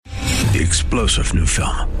The explosive new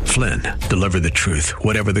film, Flynn, deliver the truth,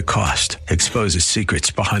 whatever the cost, exposes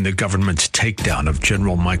secrets behind the government's takedown of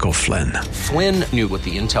General Michael Flynn. Flynn knew what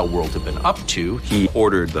the intel world had been up to. He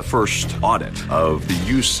ordered the first audit of the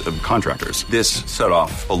use of contractors. This set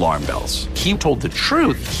off alarm bells. He told the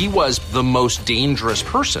truth. He was the most dangerous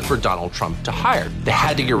person for Donald Trump to hire. They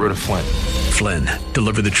had to get rid of Flynn. Flynn,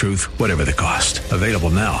 deliver the truth, whatever the cost. Available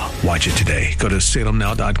now. Watch it today. Go to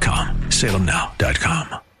salemnow.com.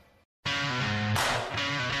 salemnow.com.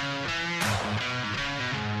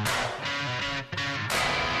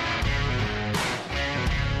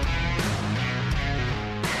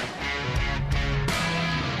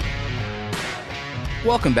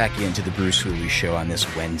 Welcome back into the Bruce Hooley Show on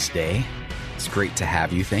this Wednesday. It's great to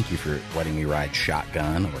have you. Thank you for letting me ride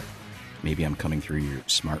shotgun, or maybe I'm coming through your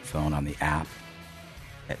smartphone on the app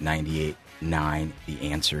at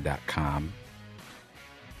 989theanswer.com.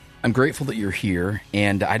 I'm grateful that you're here,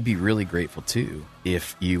 and I'd be really grateful, too,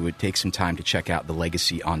 if you would take some time to check out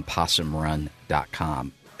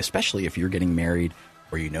thelegacyonpossumrun.com, especially if you're getting married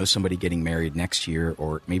or you know somebody getting married next year,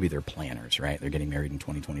 or maybe they're planners, right? They're getting married in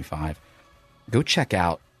 2025. Go check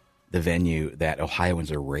out the venue that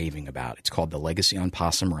Ohioans are raving about. It's called the Legacy on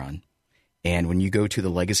Possum Run. And when you go to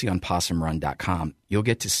thelegacyonpossumrun.com, you'll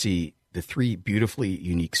get to see the three beautifully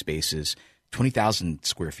unique spaces, 20,000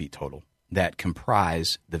 square feet total, that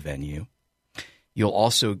comprise the venue. You'll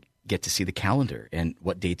also get to see the calendar and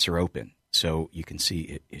what dates are open. So you can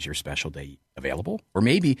see, is your special day available? Or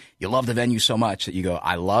maybe you love the venue so much that you go,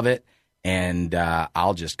 I love it, and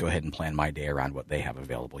I'll just go ahead and plan my day around what they have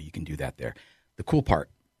available. You can do that there. The cool part,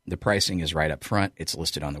 the pricing is right up front. It's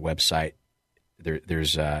listed on the website.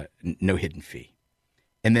 There's no hidden fee.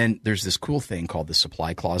 And then there's this cool thing called the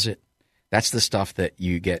supply closet. That's the stuff that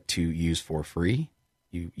you get to use for free.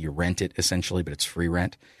 You rent it essentially, but it's free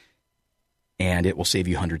rent. And it will save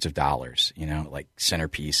you hundreds of dollars, like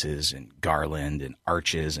centerpieces and garland and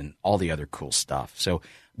arches and all the other cool stuff. So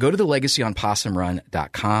go to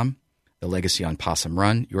thelegacyonpossumrun.com. The Legacy on Possum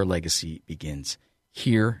Run. Your legacy begins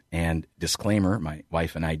here. And disclaimer, my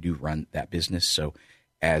wife and I do run that business. So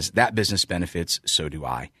as that business benefits, so do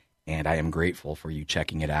I. And I am grateful for you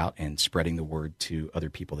checking it out and spreading the word to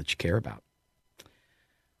other people that you care about.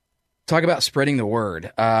 Talk about spreading the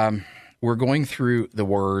word. We're going through the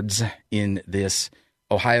words in this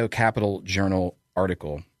Ohio Capitol Journal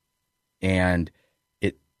article, and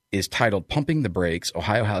it is titled, Pumping the Brakes,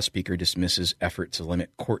 Ohio House Speaker Dismisses Effort to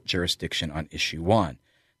Limit Court Jurisdiction on Issue 1.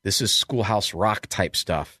 This is schoolhouse rock type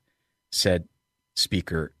stuff, said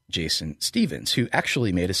Speaker Jason Stevens, who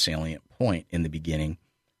actually made a salient point in the beginning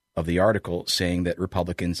of the article, saying that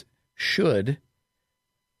Republicans should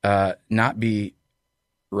not be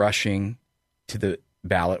rushing to the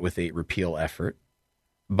ballot with a repeal effort,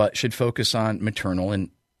 but should focus on maternal and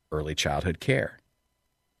early childhood care.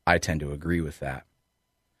 I tend to agree with that.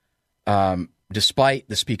 Despite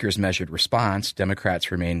the speaker's measured response, Democrats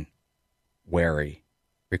remain wary,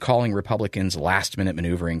 recalling Republicans' last-minute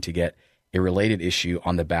maneuvering to get a related issue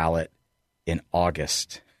on the ballot in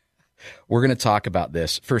August. We're going to talk about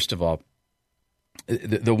this. First of all,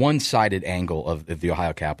 the one-sided angle of the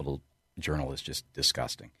Ohio Capitol Journal is just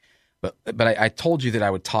disgusting. But I told you that I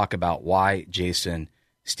would talk about why Jason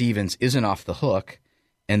Stevens isn't off the hook,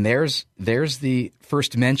 and there's the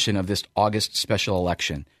first mention of this August special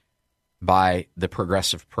election by the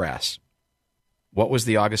progressive press. What was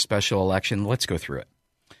the August special election? Let's go through it.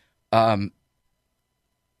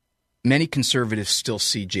 Many conservatives still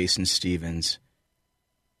see Jason Stevens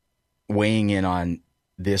weighing in on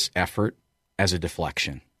this effort as a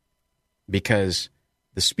deflection, because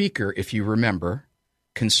the speaker, if you remember,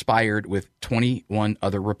 conspired with 21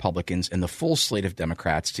 other Republicans and the full slate of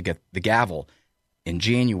Democrats to get the gavel in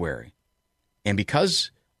January. And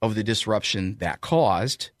because of the disruption that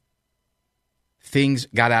caused, things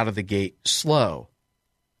got out of the gate slow.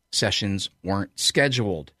 Sessions weren't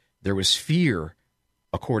scheduled. There was fear,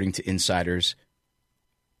 according to insiders,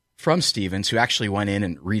 from Stevens, who actually went in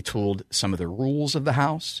and retooled some of the rules of the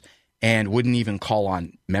House and wouldn't even call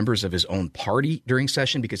on members of his own party during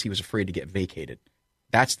session because he was afraid to get vacated.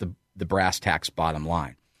 That's the brass tacks bottom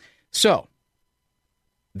line. So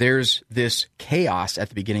there's this chaos at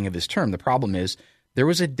the beginning of this term. The problem is there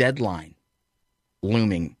was a deadline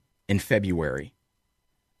looming in February,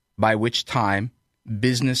 by which time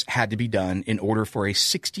business had to be done in order for a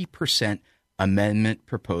 60% amendment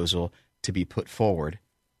proposal to be put forward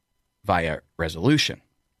via resolution.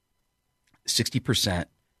 60%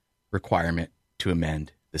 requirement to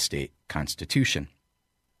amend the state constitution.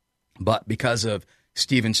 But because of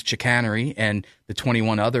Stevens' chicanery and the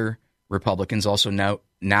 21 other Republicans, also now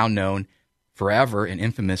known forever and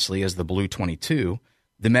infamously as the Blue 22,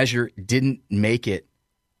 the measure didn't make it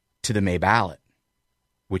to the May ballot,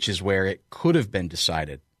 which is where it could have been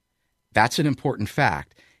decided. That's an important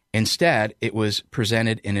fact. Instead, it was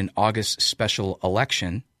presented in an August special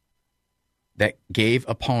election that gave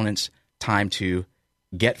opponents time to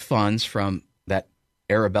get funds from that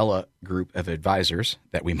Arabella group of advisors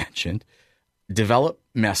that we mentioned, develop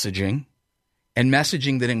messaging, and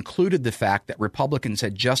messaging that included the fact that Republicans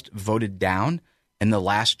had just voted down in the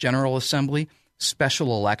last General Assembly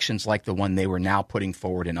special elections like the one they were now putting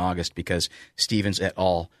forward in August because Stevens et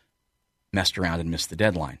al. Messed around and missed the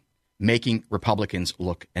deadline, making Republicans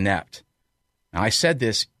look inept. Now, I said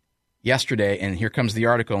this yesterday, and here comes the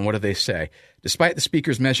article, and what do they say? Despite the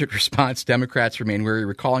Speaker's measured response, Democrats remain wary,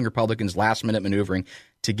 recalling Republicans' last-minute maneuvering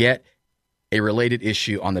to get a related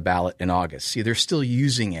issue on the ballot in August. See, they're still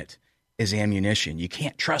using it as ammunition. You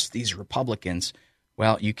can't trust these Republicans.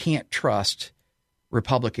 Well, you can't trust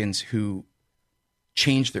Republicans who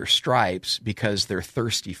change their stripes because they're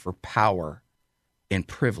thirsty for power and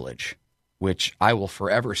privilege, which I will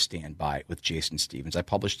forever stand by with Jason Stevens. I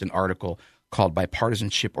published an article called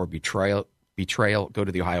Bipartisanship or Betrayal. Go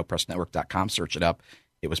to the OhioPressNetwork.com, search it up.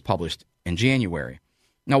 It was published in January.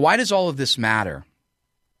 Now, why does all of this matter?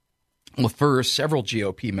 Well, first, several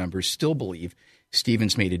GOP members still believe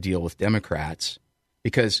Stevens made a deal with Democrats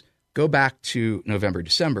because go back to November,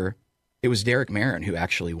 December, it was Derek Merrin who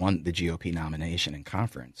actually won the GOP nomination in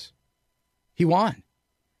conference. He won.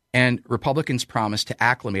 And Republicans promised to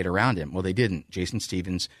acclimate around him. Well, they didn't. Jason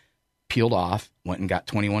Stevens peeled off, went and got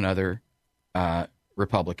 21 other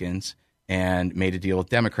Republicans, and made a deal with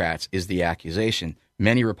Democrats, is the accusation.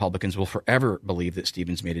 Many Republicans will forever believe that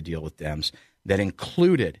Stevens made a deal with Dems that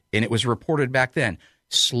included, and it was reported back then,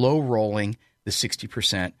 slow rolling the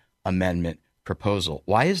 60% amendment proposal.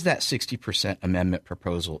 Why is that 60% amendment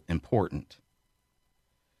proposal important?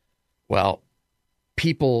 Well,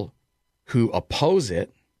 people who oppose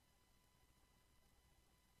it,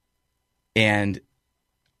 and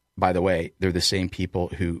by the way, they're the same people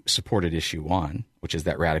who supported Issue 1, which is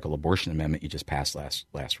that radical abortion amendment you just passed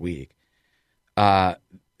last week.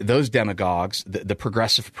 Those demagogues, the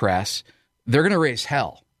progressive press, they're going to raise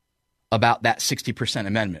hell about that 60%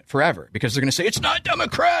 amendment forever because they're going to say, it's not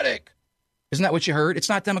democratic. Isn't that what you heard? It's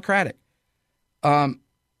not democratic. But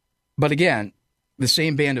again, the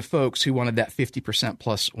same band of folks who wanted that 50%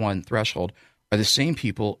 plus one threshold are the same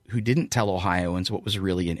people who didn't tell Ohioans what was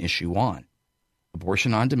really an Issue 1.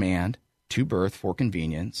 Abortion on demand, to birth for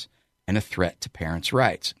convenience, and a threat to parents'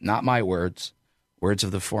 rights. Not my words, words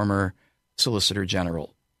of the former Solicitor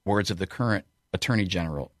General, words of the current Attorney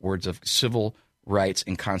General, words of civil rights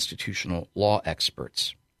and constitutional law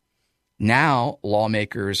experts. Now,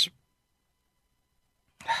 lawmakers,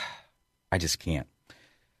 I just can't.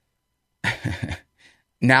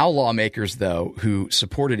 Now, lawmakers, though, who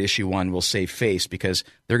supported Issue 1 will save face because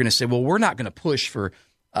they're going to say, well, we're not going to push for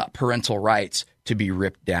parental rights to be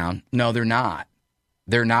ripped down. No, they're not.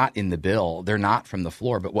 They're not in the bill. They're not from the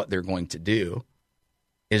floor. But what they're going to do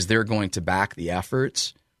is they're going to back the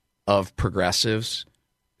efforts of progressives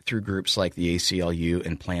through groups like the ACLU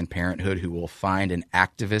and Planned Parenthood who will find an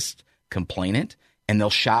activist complainant, and they'll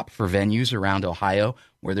shop for venues around Ohio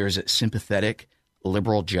where there's a sympathetic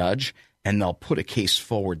liberal judge, and they'll put a case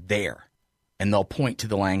forward there. And they'll point to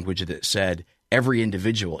the language that said every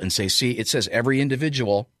individual and say, see, it says every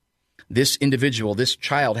individual, this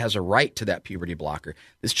child has a right to that puberty blocker.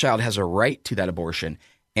 This child has a right to that abortion.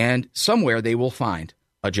 And somewhere they will find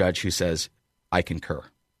a judge who says, I concur.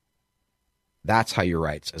 That's how your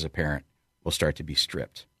rights as a parent will start to be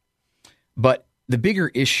stripped. But the bigger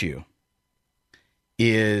issue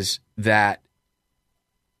is that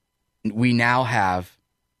we now have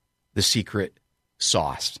the secret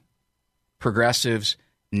sauce. Progressives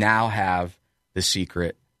now have the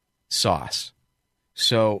secret sauce.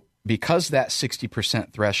 So because that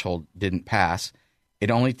 60% threshold didn't pass, it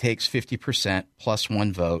only takes 50% plus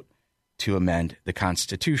one vote to amend the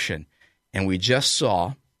Constitution. And we just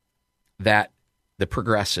saw that the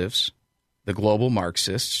progressives, the global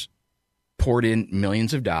Marxists, poured in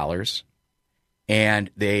millions of dollars, and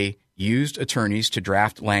they used attorneys to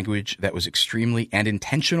draft language that was extremely and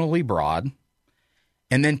intentionally broad,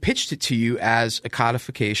 and then pitched it to you as a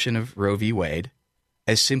codification of Roe v. Wade,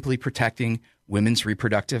 as simply protecting women's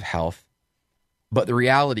reproductive health. But the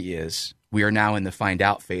reality is we are now in the find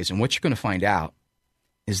out phase. And what you're going to find out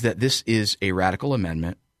is that this is a radical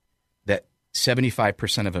amendment that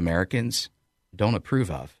 75% of Americans don't approve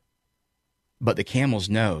of. But the camel's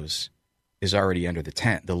nose is already under the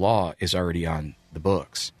tent. The law is already on the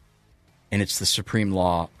books. And it's the supreme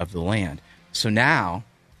law of the land. So now,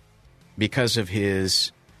 because of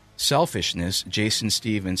his selfishness, Jason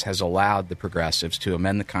Stevens has allowed the progressives to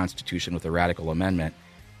amend the Constitution with a radical amendment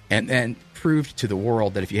and then proved to the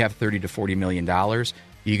world that if you have $30 to $40 million,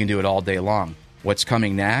 you can do it all day long. What's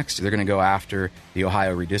coming next? They're going to go after the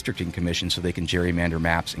Ohio Redistricting Commission so they can gerrymander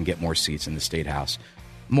maps and get more seats in the State House.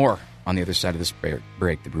 More on the other side of this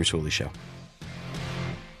break, The Bruce Hooley Show.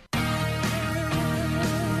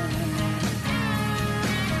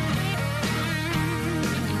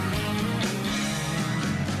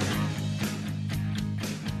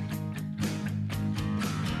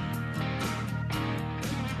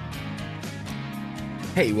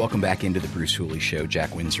 Hey, welcome back into the Bruce Hooley Show.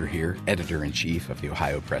 Jack Windsor here, editor-in-chief of the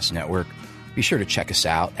Ohio Press Network. Be sure to check us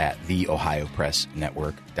out at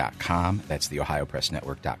theohiopressnetwork.com. That's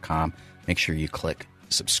theohiopressnetwork.com. Make sure you click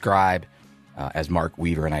subscribe. As Mark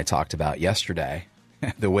Weaver and I talked about yesterday,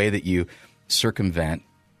 the way that you circumvent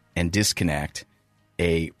and disconnect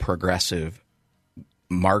a progressive,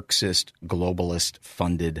 Marxist,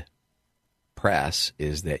 globalist-funded press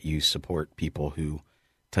is that you support people who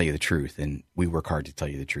tell you the truth, and we work hard to tell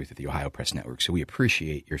you the truth at the Ohio Press Network. So we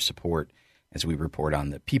appreciate your support as we report on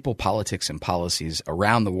the people, politics, and policies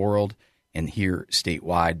around the world and here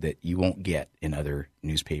statewide that you won't get in other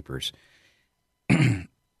newspapers.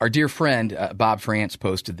 Our dear friend Bob France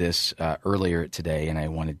posted this earlier today, and I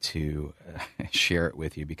wanted to share it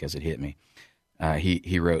with you because it hit me.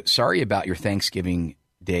 He wrote, "Sorry about your Thanksgiving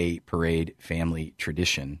Day parade family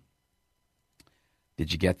tradition."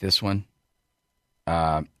 Did you get this one?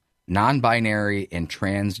 Non-binary and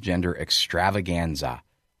transgender extravaganza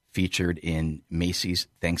featured in Macy's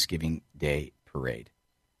Thanksgiving Day Parade.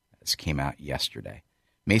 This came out yesterday.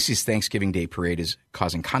 Macy's Thanksgiving Day Parade is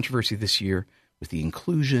causing controversy this year with the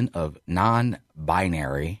inclusion of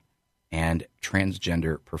non-binary and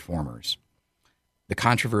transgender performers. The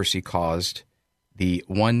controversy caused the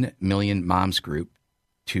 1 Million Moms group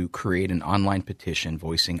to create an online petition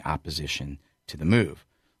voicing opposition to the move.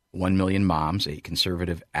 1 Million Moms, a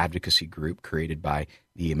conservative advocacy group created by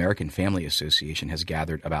the American Family Association, has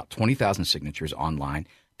gathered about 20,000 signatures online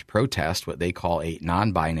to protest what they call a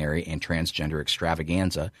non-binary and transgender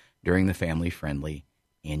extravaganza during the family-friendly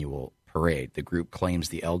annual parade. The group claims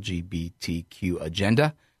the LGBTQ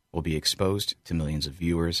agenda will be exposed to millions of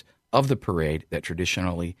viewers of the parade that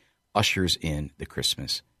traditionally ushers in the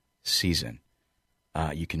Christmas season.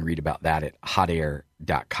 You can read about that at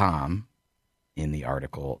hotair.com. in the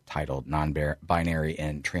article titled Non-Binary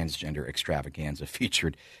and Transgender Extravaganza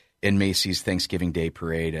featured in Macy's Thanksgiving Day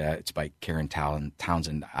Parade. It's by Karen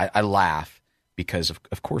Townsend. I laugh because,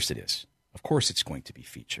 of course it is. Of course it's going to be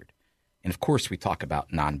featured. And, of course, we talk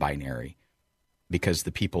about non-binary because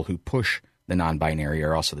the people who push the non-binary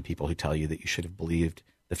are also the people who tell you that you should have believed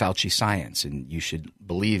the Fauci science and you should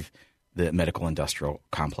believe the medical industrial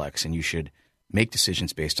complex and you should make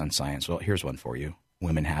decisions based on science. Well, here's one for you.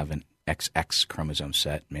 Women have an XX chromosome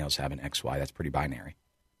set. Males have an XY. That's pretty binary.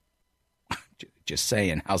 Just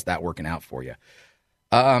saying, how's that working out for you?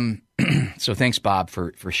 So thanks, Bob,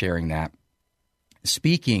 for sharing that.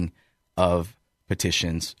 Speaking of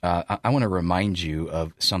petitions, I want to remind you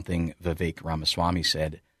of something Vivek Ramaswamy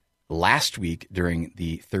said last week during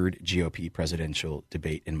the third GOP presidential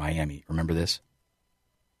debate in Miami. Remember this?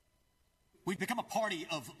 We've become a party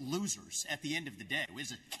of losers at the end of the day. It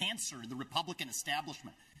is a cancer to the Republican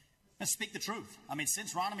establishment. Let's speak the truth. I mean,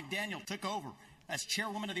 since Ronna McDaniel took over as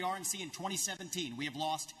chairwoman of the RNC in 2017, we have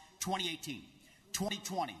lost 2018,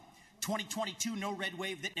 2020, 2022, no red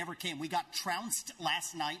wave that never came. We got trounced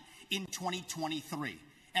last night in 2023.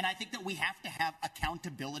 And I think that we have to have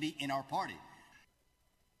accountability in our party.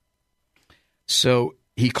 So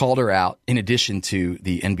he called her out in addition to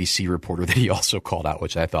the NBC reporter that he also called out,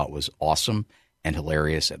 which I thought was awesome and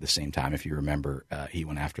hilarious at the same time. If you remember, he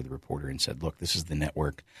went after the reporter and said, look, this is the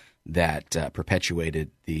network that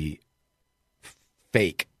perpetuated the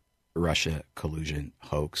fake Russia collusion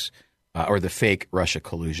hoax or the fake Russia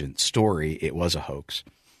collusion story. It was a hoax.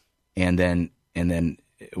 And then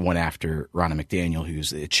went after Ronna McDaniel,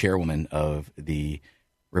 who's the chairwoman of the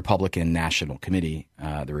Republican National Committee,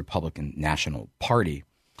 the Republican National Party.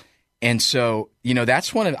 And so, you know,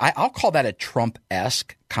 that's one of I'll call that a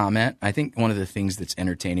Trump-esque comment. I think one of the things that's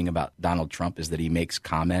entertaining about Donald Trump is that he makes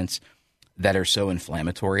comments that are so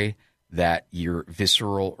inflammatory that your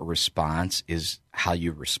visceral response is how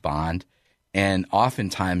you respond. And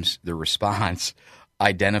oftentimes the response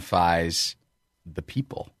identifies the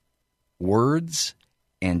people. Words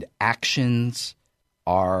and actions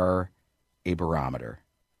are a barometer.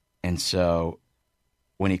 And so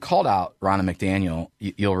when he called out Ronna McDaniel,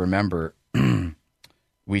 you'll remember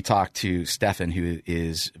we talked to Stefan, who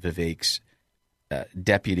is Vivek's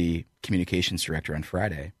deputy communications director on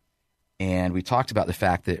Friday, and we talked about the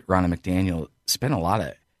fact that Ronna McDaniel spent a lot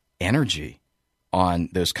of energy on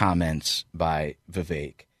those comments by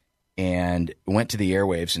Vivek and went to the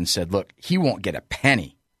airwaves and said, look, he won't get a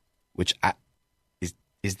penny, which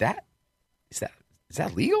is that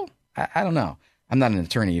legal? I don't know. I'm not an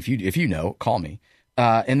attorney. If you know, call me.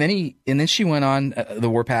 And then she went on the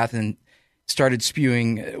warpath and started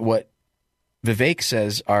spewing what Vivek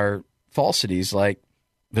says are falsities, like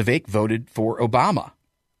Vivek voted for Obama.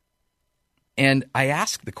 And I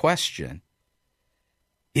ask the question,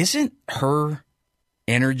 isn't her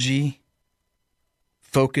energy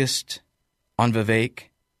focused on Vivek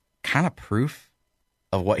kind of proof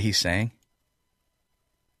of what he's saying?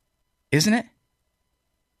 Isn't it?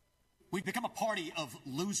 We've become a party of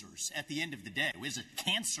losers at the end of the day. It is a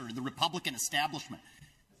cancer in the Republican establishment.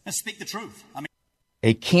 Let's speak the truth.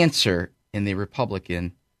 A cancer in the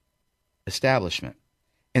Republican establishment.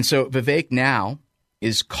 And so Vivek now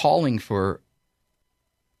is calling for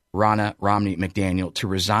Ronna Romney McDaniel to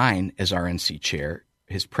resign as RNC chair.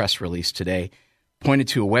 His press release today pointed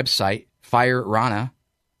to a website,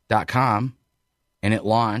 fireronna.com, and it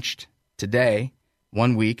launched today,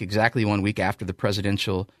 exactly 1 week after the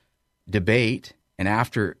presidential debate and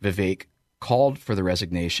after Vivek called for the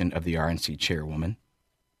resignation of the RNC chairwoman.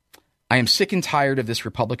 I am sick and tired of this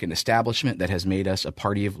Republican establishment that has made us a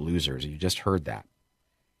party of losers. You just heard that.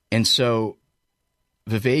 And so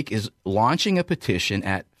Vivek is launching a petition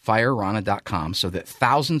at fireronna.com so that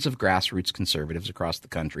thousands of grassroots conservatives across the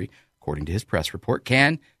country, according to his press report,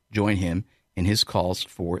 can join him in his calls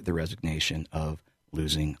for the resignation of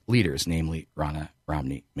losing leaders, namely Ronna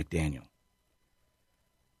Romney McDaniel.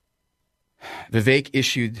 Vivek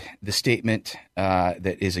issued the statement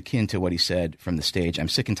that is akin to what he said from the stage. I'm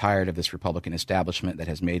sick and tired of this Republican establishment that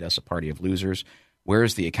has made us a party of losers. Where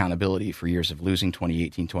is the accountability for years of losing,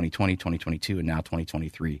 2018, 2020, 2022, and now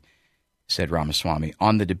 2023, said Ramaswamy.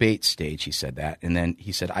 On the debate stage, he said that. And then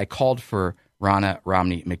he said, I called for Ronna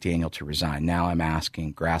Romney McDaniel to resign. Now I'm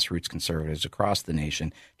asking grassroots conservatives across the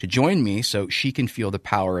nation to join me so she can feel the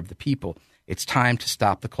power of the people. It's time to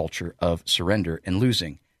stop the culture of surrender and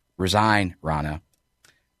losing. Resign, Ronna.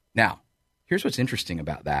 Now, here's what's interesting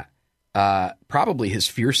about that. Probably his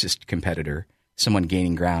fiercest competitor, someone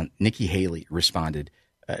gaining ground, Nikki Haley, responded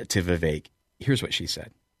to Vivek. Here's what she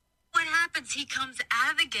said. What happens? He comes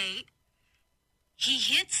out of the gate. He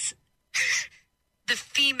hits the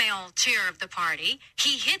female chair of the party.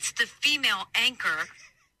 He hits the female anchor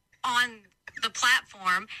on the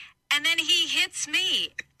platform. And then he hits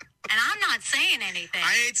me. And I'm not saying anything.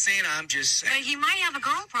 I ain't saying, I'm just saying. But he might have a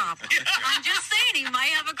girl problem. I'm just saying he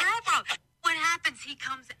might have a girl problem. What happens? He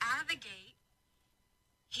comes out of the gate.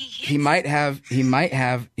 He might have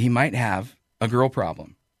a girl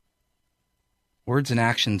problem. Words and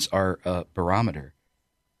actions are a barometer.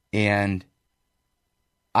 And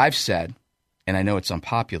I've said, and I know it's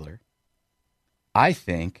unpopular, I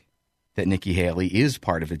think that Nikki Haley is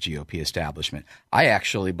part of the GOP establishment. I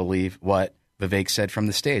actually believe what Vivek said from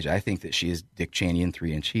the stage. I think that she is Dick Cheney in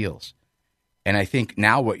 3-inch heels. And I think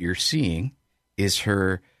now what you're seeing is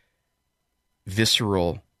her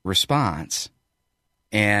visceral response.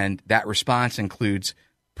 And that response includes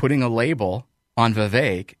putting a label on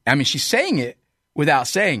Vivek. I mean, she's saying it without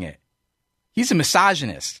saying it. He's a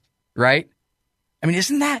misogynist, right? I mean,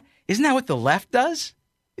 isn't that what the left does?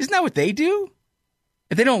 Isn't that what they do?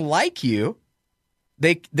 If they don't like you,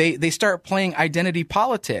 they start playing identity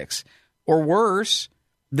politics. Or worse,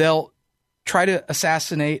 they'll try to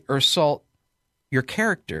assassinate or assault your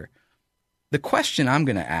character. The question I'm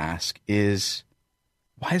going to ask is,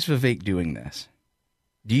 why is Vivek doing this?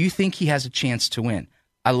 Do you think he has a chance to win?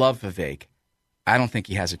 I love Vivek. I don't think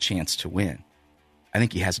he has a chance to win. I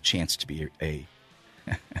think he has a chance to be a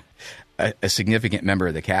significant member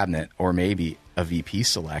of the cabinet or maybe a VP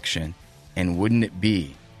selection. And wouldn't it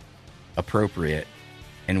be appropriate,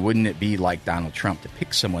 and wouldn't it be like Donald Trump to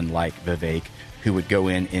pick someone like Vivek who would go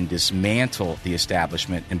in and dismantle the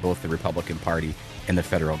establishment in both the Republican Party and the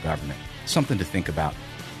federal government? Something to think about.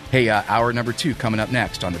 Hey, hour number 2 coming up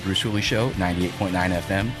next on The Bruce Hooley Show, 98.9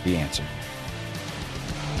 FM, The Answer.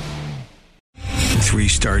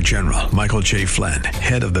 3-star General Michael J. Flynn,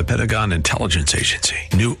 head of the Pentagon Intelligence Agency,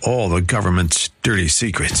 knew all the government's dirty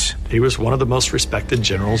secrets. He was one of the most respected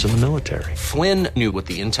generals in the military. Flynn knew what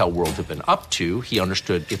the intel world had been up to. He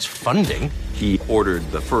understood its funding. He ordered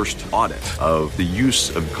the first audit of the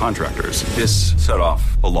use of contractors. This set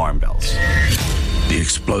off alarm bells. The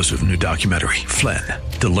explosive new documentary, Flynn,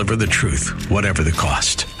 Deliver the Truth, Whatever the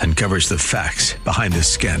Cost, uncovers the facts behind this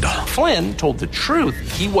scandal. Flynn told the truth.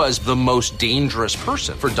 He was the most dangerous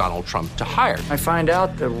person for Donald Trump to hire. I find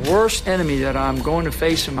out the worst enemy that I'm going to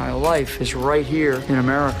face in my life is right here in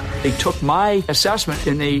America. They took my assessment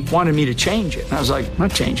and they wanted me to change it. And I was like, I'm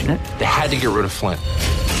not changing it. They had to get rid of Flynn.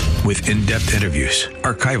 With in-depth interviews,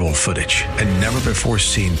 archival footage, and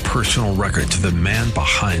never-before-seen personal records of the man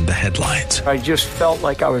behind the headlines. I just felt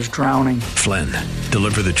like I was drowning. Flynn,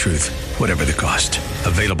 Deliver the Truth, Whatever the Cost.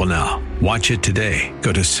 Available now. Watch it today.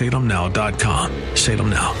 Go to salemnow.com.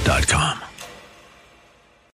 salemnow.com.